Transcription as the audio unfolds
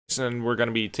and we're going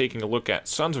to be taking a look at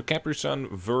Sons of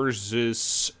Capri-Sun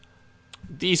versus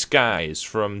these guys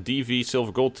from DV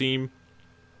Silver Gold Team.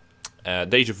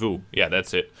 Deja Vu, yeah,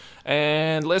 that's it.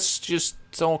 And let's just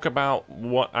talk about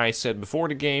what I said before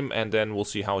the game, and then we'll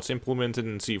see how it's implemented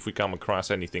and see if we come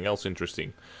across anything else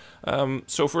interesting.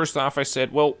 So first off, I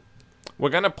said, well, we're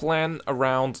going to plan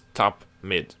around top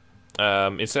mid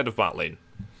instead of bot lane.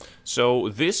 So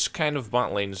this kind of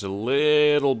bot lane is a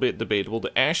little bit debatable.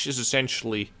 The Ashe is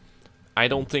essentially, I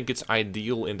don't think it's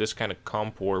ideal in this kind of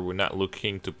comp where we're not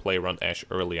looking to play around Ashe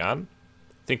early on.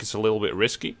 I think it's a little bit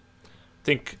risky. I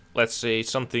think, let's say,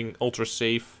 something ultra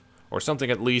safe, or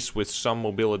something at least with some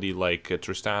mobility like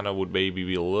Tristana would maybe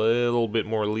be a little bit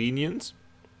more lenient.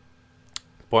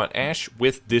 But Ashe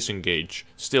with disengage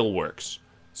still works.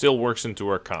 Still works into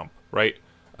our comp, right?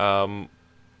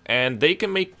 And they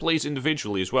can make plays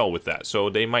individually as well with that, so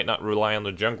they might not rely on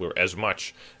the jungler as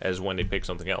much as when they pick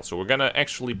something else. So we're gonna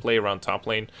actually play around top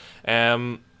lane.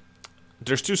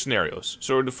 There's two scenarios.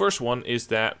 So the first one is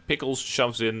that Pickles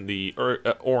shoves in the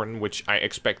Ornn, which I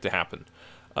expect to happen.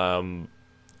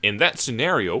 In that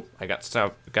scenario, I gotta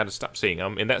stop saying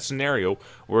in that scenario,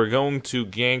 we're going to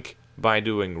gank by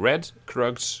doing red,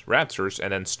 Krugs, Raptors,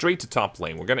 and then straight to top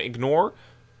lane. We're gonna ignore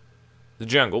the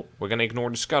jungle. We're gonna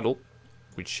ignore the Scuttle,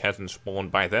 which hasn't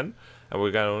spawned by then, and we're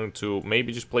going to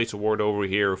maybe just place a ward over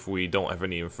here if we don't have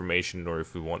any information or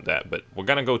if we want that, but we're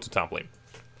gonna go to top lane.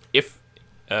 If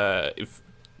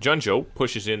Junjo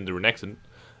pushes in the Renekton,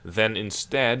 then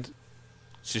instead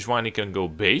Sejuani can go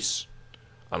base,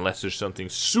 unless there's something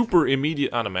super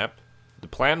immediate on the map. The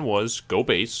plan was go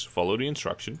base, follow the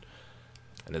instruction,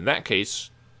 and in that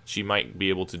case she might be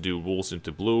able to do rules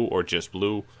into blue or just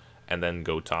blue, and then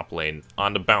go top lane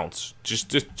on the bounce.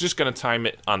 Just gonna time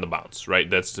it on the bounce, right?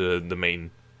 That's the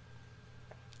main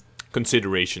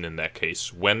consideration in that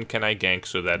case. When can I gank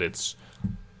so that it's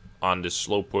on this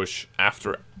slow push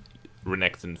after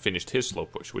Renekton finished his slow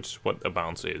push, which is what a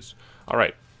bounce is.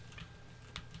 Alright.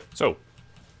 So.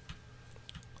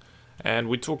 And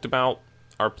we talked about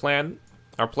our plan.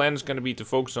 Our plan is going to be to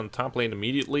focus on top lane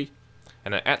immediately.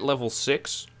 And at level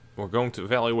 6, we're going to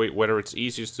evaluate whether it's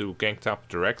easiest to gank top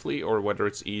directly or whether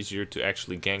it's easier to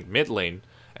actually gank mid lane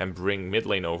and bring mid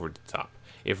lane over the top.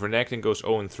 If Renekton goes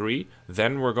 0-3,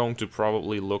 then we're going to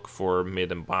probably look for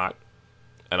mid and bot,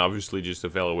 and obviously just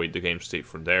evaluate the game state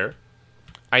from there.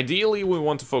 Ideally, we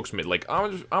want to focus mid. Like,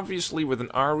 obviously with an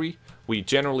Ahri, we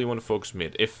generally want to focus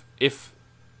mid. If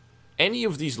any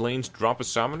of these lanes drop a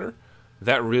summoner,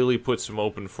 that really puts them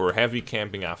open for heavy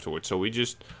camping afterwards. So we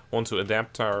just want to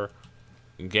adapt our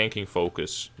ganking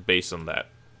focus based on that.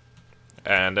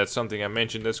 And that's something I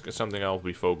mentioned. That's something I'll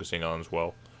be focusing on as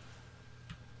well.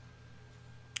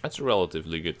 That's a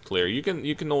relatively good clear. You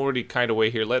can already kite away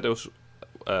here. Let those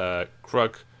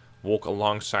Krug walk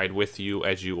alongside with you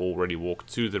as you already walk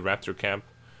to the Raptor camp.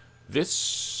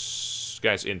 This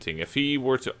guy's inting. If he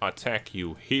were to attack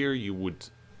you here, you would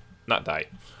not die.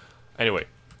 Anyway,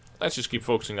 let's just keep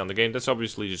focusing on the game. That's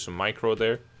obviously just some micro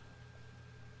there.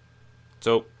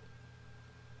 So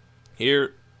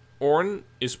here, Ornn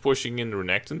is pushing in the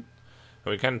Renekton. And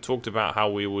we kind of talked about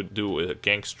how we would do a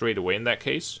gank straight away in that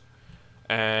case.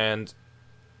 And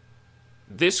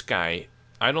this guy,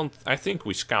 I think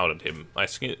we scouted him. I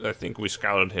think we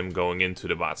scouted him going into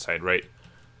the bot side, right?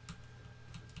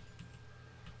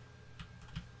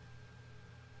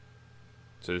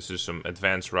 So this is some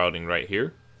advanced routing right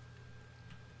here.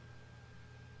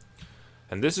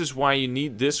 And this is why you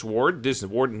need this ward. This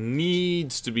ward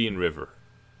needs to be in river.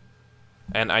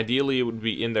 And ideally it would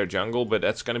be in their jungle, but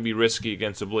that's going to be risky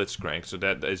against a Blitzcrank, so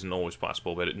that isn't always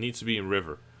possible. But it needs to be in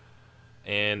river.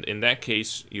 And in that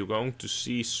case, you're going to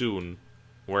see soon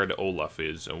where the Olaf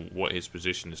is and what his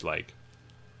position is like.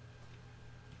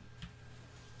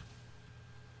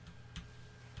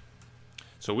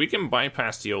 So we can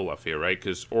bypass the Olaf here, right?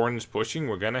 Because Ornn is pushing.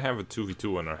 We're going to have a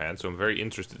 2v2 on our hands, so I'm very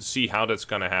interested to see how that's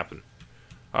going to happen.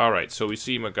 Alright, so we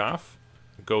see Magath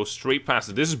go straight past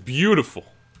it. This is beautiful.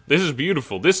 This is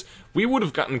beautiful. We would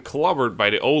have gotten clobbered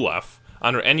by the Olaf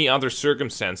under any other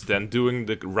circumstance than doing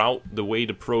the route the way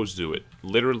the pros do it.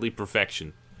 Literally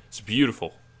perfection. It's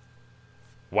beautiful.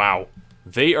 Wow.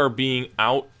 They are being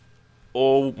out.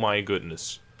 Oh my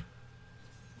goodness.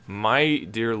 My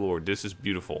dear lord, this is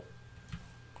beautiful.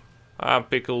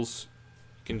 Pickles.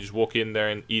 You can just walk in there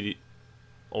and eat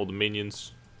all the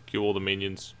minions. Kill all the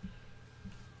minions.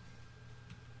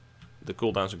 The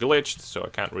cooldowns are glitched, so I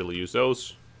can't really use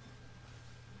those.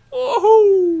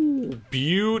 Oh,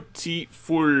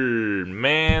 beautiful.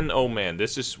 Man, oh man,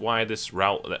 this is why this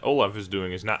route that Olaf is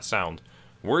doing is not sound.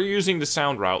 We're using the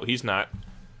sound route, he's not.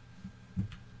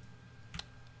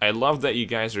 I love that you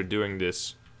guys are doing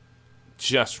this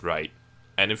just right.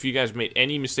 And if you guys made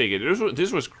any mistake,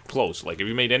 this was close. Like, if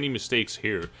you made any mistakes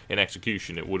here in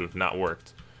execution, it would have not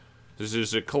worked. This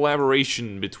is a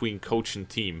collaboration between coach and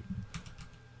team.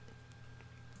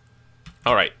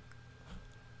 Alright.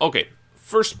 Okay.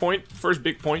 First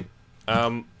big point.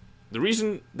 The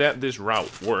reason that this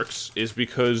route works is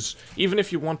because even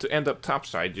if you want to end up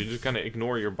topside, you're just going to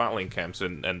ignore your bot lane camps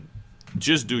and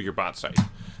just do your bot side.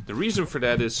 The reason for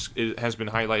that is it has been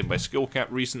highlighted by skill cap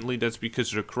recently. That's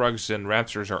because the Krugs and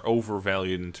Raptors are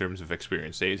overvalued in terms of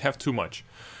experience. They have too much.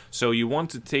 So you want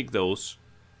to take those.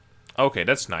 Okay,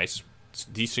 that's nice. It's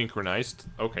desynchronized.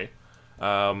 Okay.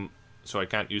 So I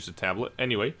can't use the tablet.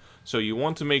 Anyway, so you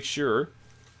want to make sure...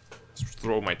 Let's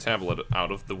throw my tablet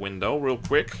out of the window real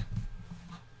quick.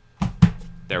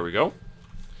 There we go.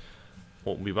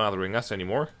 Won't be bothering us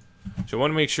anymore. So you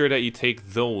want to make sure that you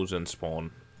take those and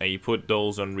spawn. And you put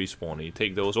those on respawn. And you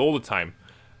take those all the time.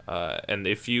 And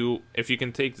if you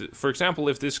can take... for example,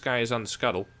 if this guy is on the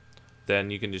scuttle,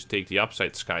 then you can just take the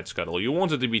upside sky scuttle. You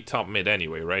want it to be top mid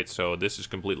anyway, right? So this is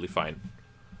completely fine.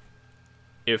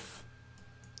 If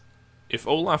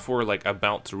Olaf were like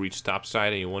about to reach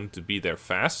topside and you wanted to be there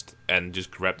fast and just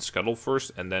grab the scuttle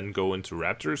first and then go into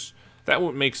Raptors, that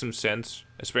would make some sense,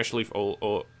 especially if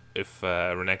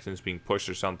Renekton's being pushed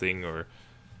or something, or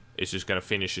it's just gonna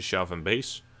finish a shove and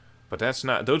base. But that's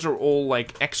not. Those are all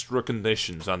like extra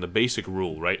conditions on the basic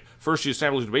rule, right? First, you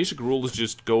establish the basic rule is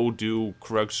just go do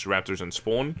Krugs, Raptors, and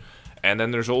spawn, and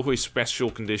then there's always special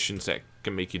conditions that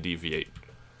can make you deviate.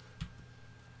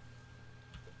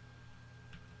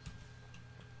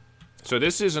 So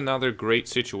this is another great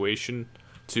situation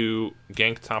to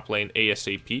gank top lane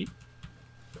ASAP.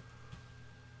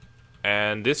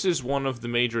 And this is one of the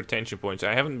major attention points.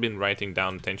 I haven't been writing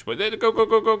down attention points. Go, go,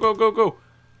 go, go, go, go, go,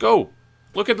 go!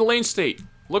 Look at the lane state.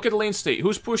 Look at the lane state.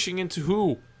 Who's pushing into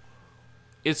who?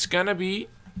 It's gonna be...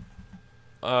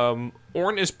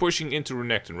 Ornn is pushing into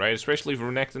Renekton, right? Especially if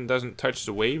Renekton doesn't touch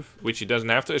the wave, which he doesn't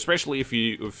have to. Especially if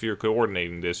you're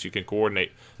coordinating this. You can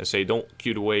coordinate and say, don't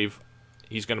cue the wave.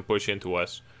 He's gonna push into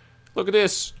us. Look at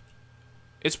this.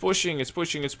 It's pushing, it's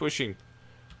pushing, it's pushing.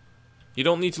 You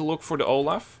don't need to look for the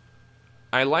Olaf.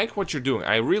 I like what you're doing.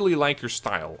 I really like your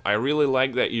style. I really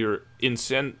like that your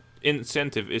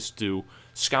incentive is to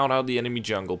scout out the enemy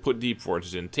jungle, put deep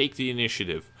wards in, take the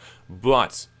initiative.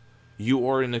 But you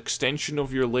are an extension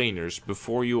of your laners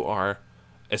before you are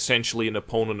essentially an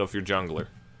opponent of your jungler.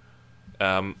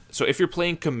 So if you're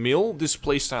playing Camille, this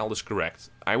playstyle is correct.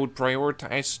 I would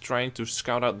prioritize trying to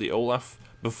scout out the Olaf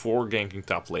before ganking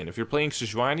top lane. If you're playing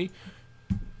Sejuani,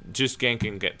 just gank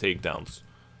and get takedowns.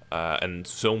 And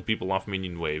zone people off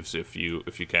minion waves if you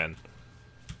can.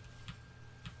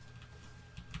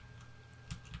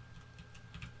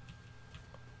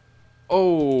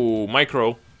 Oh,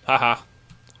 micro. Haha.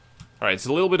 Alright, it's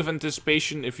a little bit of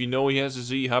anticipation. If you know he has a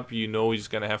Z-hub, you know he's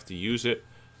gonna have to use it.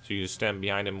 So you just stand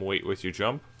behind him, wait with your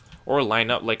jump. Or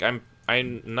line up. Like, I'm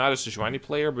not a Sejuani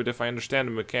player, but if I understand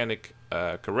the mechanic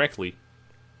correctly,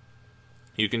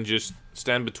 you can just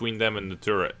stand between them and the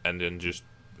turret and then just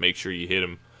make sure you hit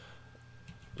them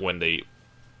when they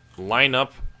line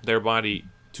up their body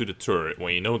to the turret.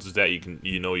 When you notice that, you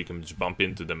can just bump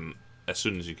into them as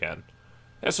soon as you can.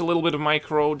 That's a little bit of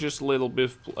micro, just a little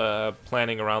bit of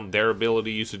planning around their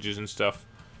ability usages and stuff.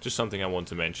 Just something I want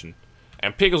to mention.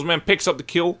 And Pickles, man, picks up the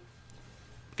kill.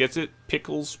 Gets it?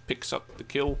 Pickles picks up the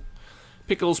kill.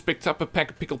 Pickles picked up a pack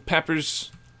of pickled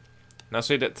peppers. Now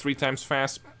say that 3 times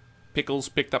fast. Pickles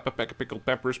picked up a pack of pickled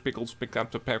peppers. Pickles picked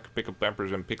up a pack of pickled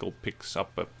peppers. And Pickle picks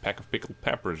up a pack of pickled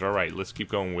peppers. Alright, let's keep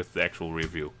going with the actual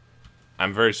review.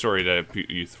 I'm very sorry that I put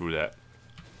you through that.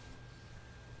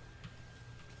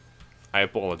 I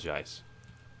apologize.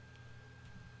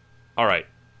 Alright.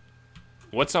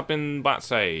 What's up in bot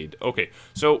side? Okay,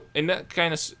 so in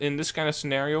this kind of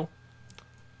scenario,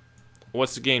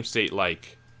 what's the game state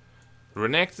like?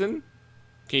 Renekton,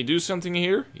 can you do something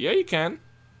here? Yeah, you can.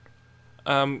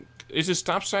 Is this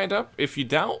top side up? If you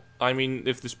doubt, I mean,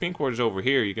 if this pink ward is over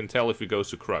here, you can tell if it goes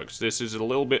to Krugs. This is a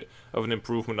little bit of an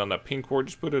improvement on that pink ward.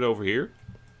 Just put it over here.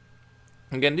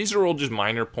 Again, these are all just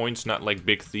minor points, not like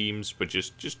big themes, but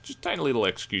just tiny little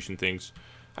execution things.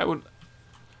 I would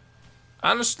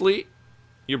honestly.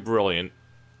 You're brilliant.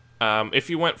 If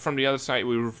you went from the other side,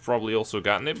 we would have probably also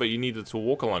gotten it, but you needed to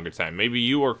walk a longer time. Maybe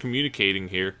you are communicating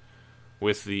here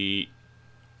with the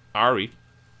Ahri.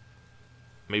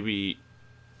 Maybe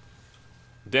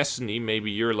Destiny, maybe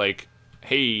you're like,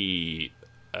 hey,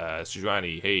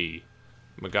 Sejuani, hey,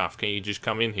 Magaff, can you just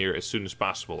come in here as soon as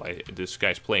possible? This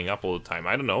guy's playing up all the time.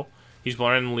 I don't know. He's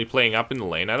randomly playing up in the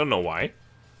lane. I don't know why.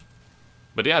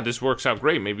 But yeah, this works out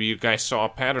great. Maybe you guys saw a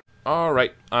pattern.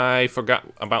 Alright, I forgot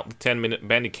about the 10-minute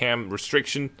Bandicam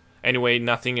restriction. Anyway,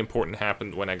 nothing important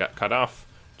happened when I got cut off.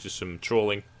 Just some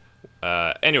trolling.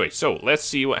 Anyway, so let's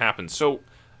see what happens. So,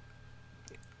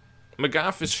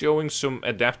 McGough is showing some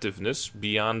adaptiveness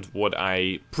beyond what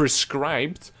I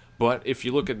prescribed. But if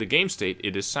you look at the game state,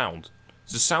 it is sound.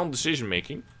 It's a sound decision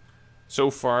making.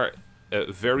 So far,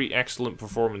 a very excellent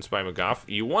performance by McGough.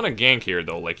 You want to gank here,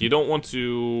 though. Like, you don't want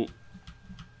to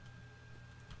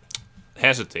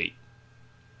hesitate.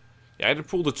 You either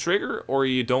pull the trigger or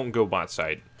you don't go bot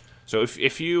side. So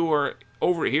if you are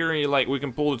over here and you're like, we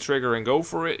can pull the trigger and go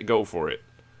for it, go for it.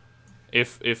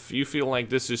 If you feel like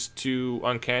this is too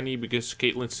uncanny because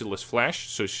Caitlyn still has flash,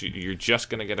 so you're just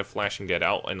gonna get a flash and get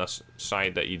out on a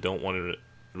side that you don't want to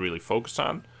really focus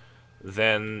on,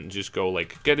 then just go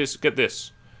like, get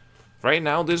this. Right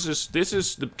now, this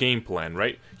is the game plan,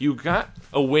 right? You got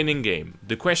a winning game.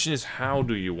 The question is, how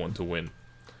do you want to win?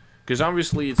 Because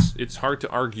obviously it's hard to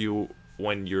argue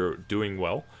when you're doing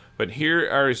well. But here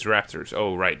are his Raptors.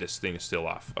 Oh, right, this thing is still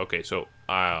off. Okay, so,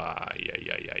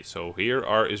 yeah. So here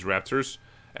are his Raptors,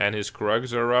 and his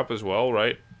Krugs are up as well,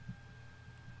 right?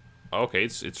 Okay,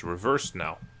 it's reversed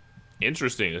now.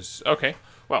 Interesting. Okay,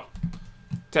 well,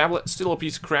 tablet, still a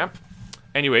piece of crap.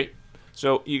 Anyway,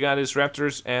 so you got his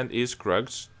Raptors and his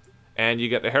Krugs, and you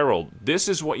got the Herald. This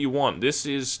is what you want. This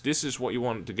is what you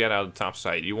want to get out of the top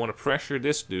side. You want to pressure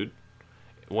this dude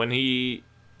when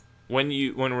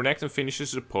Renekton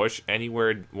finishes the push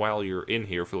anywhere while you're in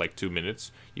here for like 2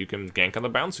 minutes, you can gank on the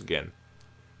bounce again.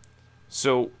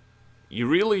 So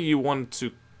you want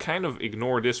to kind of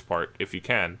ignore this part if you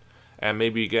can, and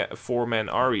maybe get a 4-man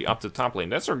Ahri up the top lane.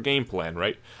 That's our game plan,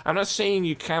 right? I'm not saying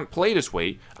you can't play this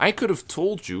way. I could have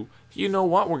told you, you know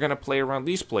what, we're gonna play around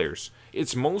these players.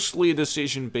 It's mostly a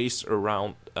decision based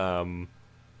around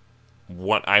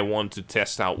what I want to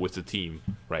test out with the team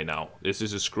right now. This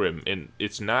is a scrim, and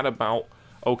it's not about,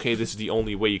 okay, this is the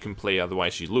only way you can play,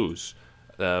 otherwise you lose.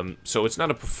 So it's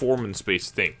not a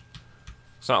performance-based thing.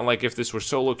 It's not like if this were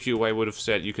solo queue, I would have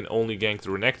said you can only gank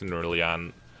the Renekton early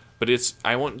on. But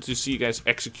I want to see you guys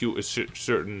execute a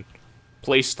certain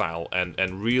playstyle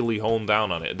and really hone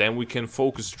down on it. Then we can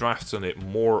focus drafts on it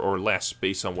more or less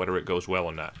based on whether it goes well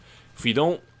or not. If we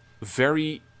don't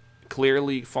very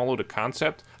clearly follow the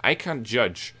concept, I can't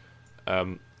judge.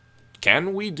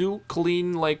 Can we do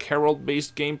clean, like,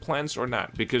 Herald-based game plans or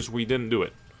not? Because we didn't do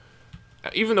it.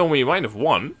 Even though we might have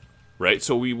won, right?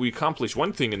 So we accomplished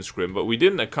one thing in the scrim, but we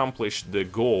didn't accomplish the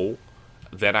goal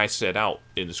that I set out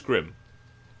in the scrim.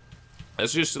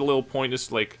 That's just a little point.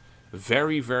 It's, like,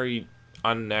 very, very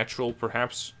unnatural,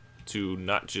 perhaps, to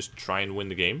not just try and win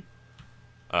the game.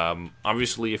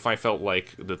 Obviously, if I felt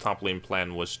like the top lane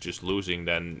plan was just losing,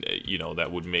 then, you know,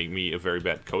 that would make me a very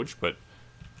bad coach, but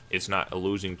it's not a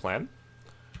losing plan. In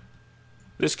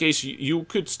this case, you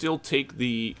could still take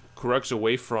the Krugs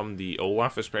away from the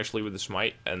Olaf, especially with the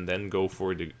Smite, and then go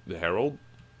for the Herald.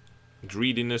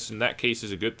 Greediness in that case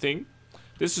is a good thing.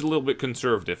 This is a little bit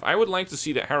conservative. I would like to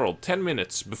see the Herald 10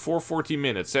 minutes before 40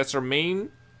 minutes. That's our main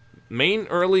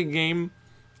early game,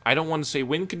 I don't want to say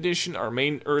win condition, our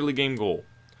main early game goal.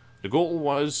 The goal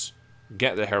was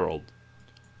get the Herald.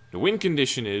 The win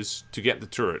condition is to get the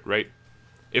turret, right?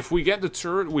 If we get the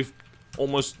turret, we're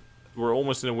almost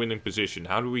in a winning position.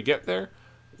 How do we get there?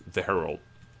 The Herald,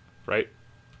 right?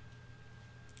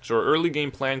 So our early game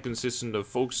plan consisted of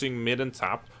focusing mid and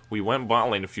top. We went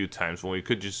bot lane a few times when we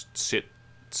could just sit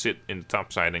in the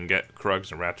top side and get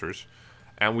Krugs and Raptors.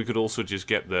 And we could also just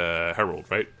get the Herald,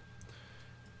 right?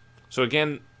 So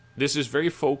again, this is very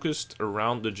focused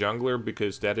around the jungler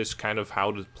because that is kind of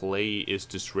how the play is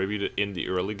distributed in the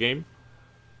early game.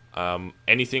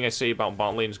 Anything I say about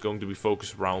bot lane is going to be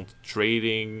focused around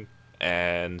trading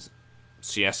and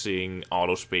CSing,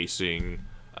 auto-spacing,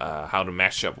 how the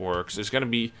matchup works. It's going to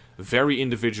be very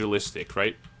individualistic,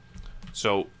 right?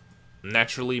 So,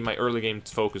 naturally, my early game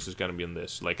focus is going to be on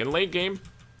this. Like, in late game,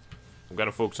 I'm going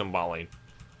to focus on bot lane.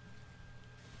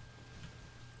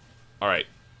 Alright.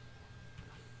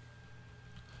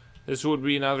 This would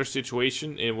be another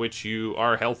situation in which you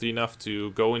are healthy enough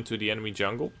to go into the enemy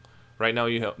jungle. Right now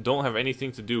you don't have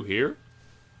anything to do here.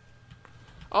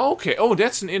 Okay, oh,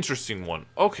 that's an interesting one.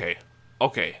 Okay,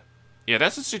 okay. Yeah,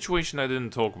 that's a situation I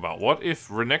didn't talk about. What if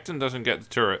Renekton doesn't get the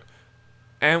turret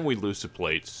and we lose the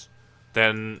plates?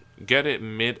 Then get it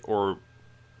mid or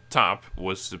top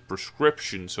was the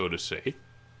prescription, so to say.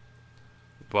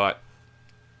 But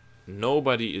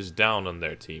nobody is down on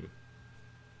their team.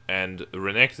 And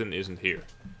Renekton isn't here.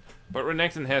 But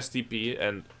Renekton has TP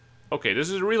and... Okay, this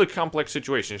is a really complex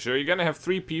situation. So you're gonna have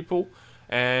 3 people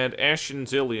And Ashe and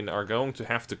Zillion are going to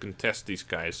have to contest these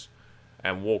guys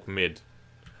and walk mid.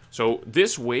 So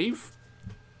this wave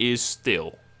is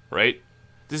still, right?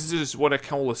 This is what I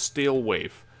call a stale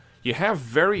wave. You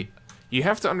have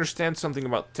to understand something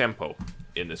about tempo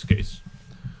in this case.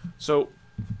 So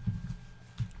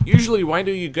usually, why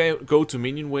do you go to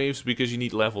minion waves? Because you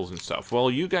need levels and stuff.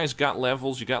 Well, you guys got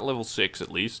levels. You got level 6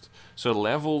 at least. So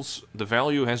levels, the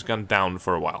value has gone down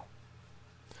for a while.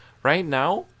 Right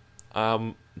now,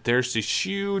 there's this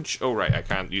huge... Oh, right, I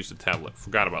can't use the tablet.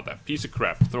 Forgot about that. Piece of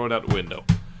crap. Throw it out the window.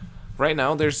 Right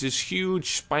now, there's this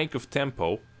huge spike of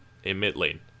tempo in mid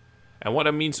lane. And what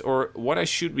that means, or what I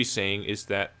should be saying, is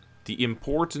that the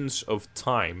importance of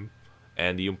time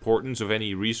and the importance of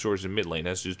any resource in mid lane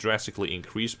has just drastically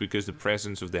increased because of the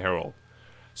presence of the Herald.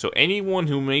 So anyone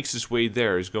who makes his way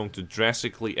there is going to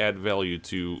drastically add value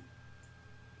to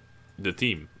the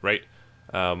team, right?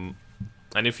 And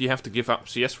if you have to give up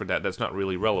CS for that, that's not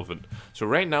really relevant. So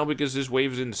right now, because this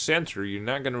wave is in the center, you're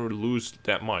not going to lose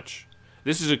that much.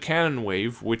 This is a cannon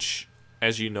wave, which,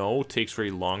 as you know, takes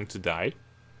very long to die.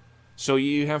 So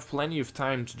you have plenty of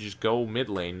time to just go mid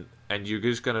lane, and you're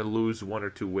just going to lose 1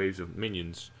 or 2 waves of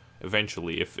minions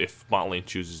eventually if bot lane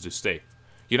chooses to stay.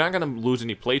 You're not going to lose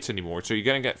any plates anymore, so you're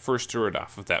going to get first turret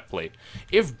off of that plate.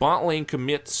 If bot lane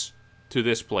commits to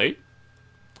this plate,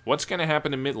 what's going to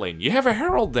happen in mid lane? You have a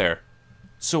Herald there.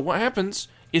 So what happens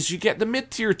is you get the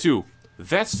mid tier 2.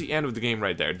 That's the end of the game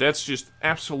right there. That's just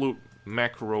absolute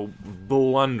macro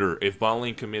blunder if bot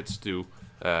lane commits to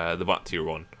the bot tier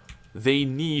 1. They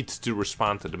need to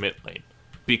respond to the mid lane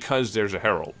because there's a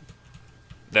Herald.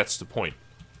 That's the point.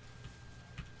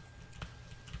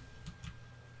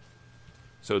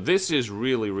 So this is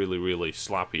really, really, really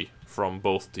sloppy from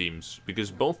both teams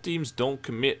because both teams don't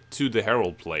commit to the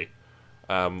Herald play.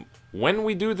 When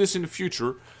we do this in the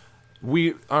future,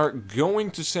 we are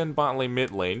going to send bot lane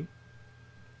mid lane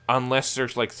unless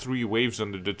there's like 3 waves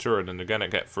under the turret and they're gonna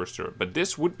get first turret. But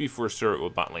this would be first turret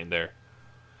with bot lane there.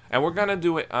 And we're gonna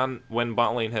do it on when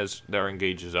bot lane has their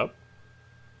engages up.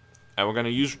 And we're gonna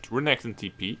use Renekton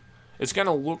TP. It's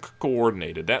gonna look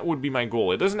coordinated. That would be my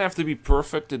goal. It doesn't have to be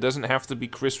perfect. It doesn't have to be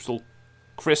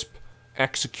crisp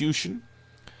execution.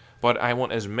 But I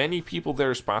want as many people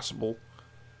there as possible,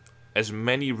 as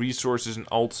many resources and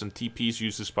ults and TPs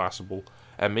used as possible,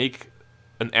 and make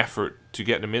an effort to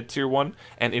get the mid tier 1.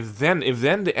 And if then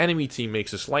the enemy team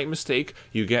makes a slight mistake,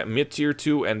 you get mid tier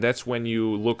 2, and that's when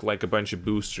you look like a bunch of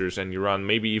boosters and you're on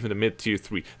maybe even a mid tier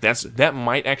 3. That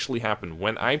might actually happen.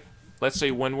 Let's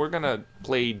say when we're gonna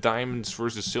play diamonds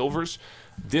versus silvers,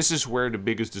 this is where the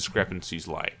biggest discrepancies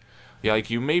lie. Yeah,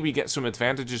 like you maybe get some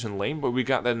advantages in lane, but we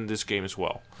got that in this game as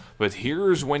well. But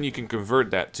here's when you can convert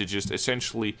that to just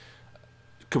essentially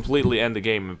completely end the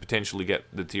game and potentially get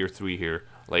the tier 3 here.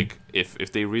 Like,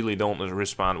 if they really don't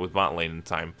respond with bot lane in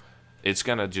time, it's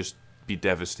gonna just be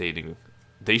devastating.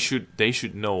 They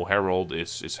should know Herald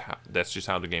that's just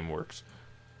how the game works.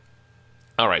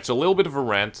 Alright, so a little bit of a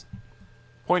rant.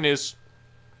 Point is,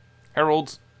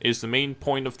 Herald is the main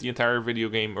point of the entire video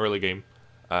game, early game,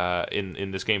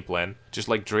 in this game plan. Just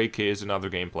like Drake is in other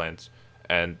game plans.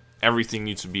 And everything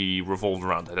needs to be revolved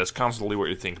around that. That's constantly what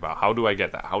you think about. How do I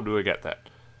get that? How do I get that?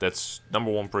 That's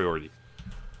 #1 priority.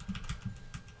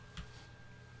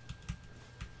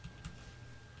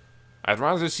 I'd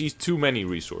rather see too many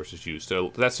resources used.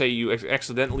 So let's say you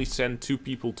accidentally send 2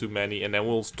 people too many, and then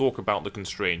we'll talk about the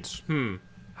constraints.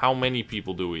 How many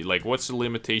people do we? Like, what's the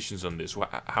limitations on this?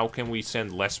 How can we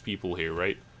send less people here,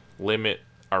 right? Limit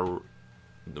our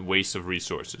waste of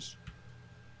resources.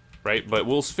 Right? But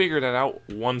we'll figure that out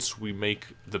once we make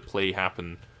the play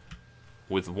happen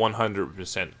with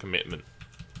 100% commitment.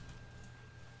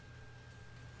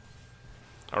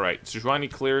 Alright,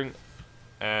 Sejuani clearing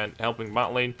and helping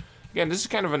bot lane. Again, this is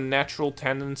kind of a natural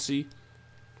tendency.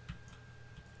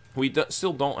 We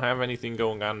still don't have anything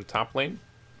going on in top lane.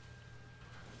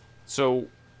 So,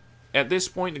 at this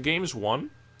point, the game is won.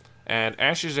 And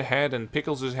Ashe is ahead and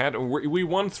Pickles is ahead. We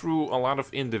won through a lot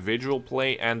of individual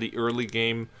play, and the early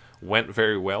game went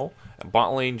very well.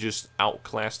 Bot lane just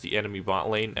outclassed the enemy bot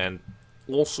lane and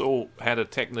also had a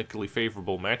technically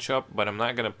favorable matchup, but I'm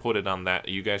not going to put it on that.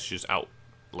 You guys just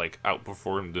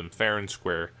outperformed them fair and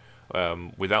square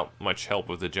without much help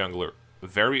with the jungler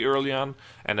very early on.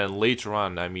 And then later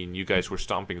on, I mean, you guys were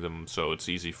stomping them, so it's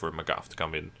easy for Magath to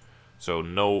come in. So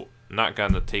no, not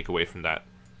going to take away from that.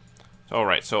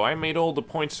 Alright, so I made all the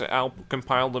points. I'll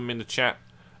compile them in the chat.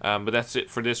 But that's it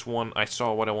for this one. I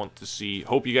saw what I want to see.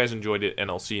 Hope you guys enjoyed it,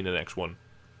 and I'll see you in the next one.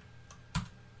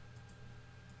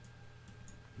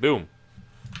 Boom.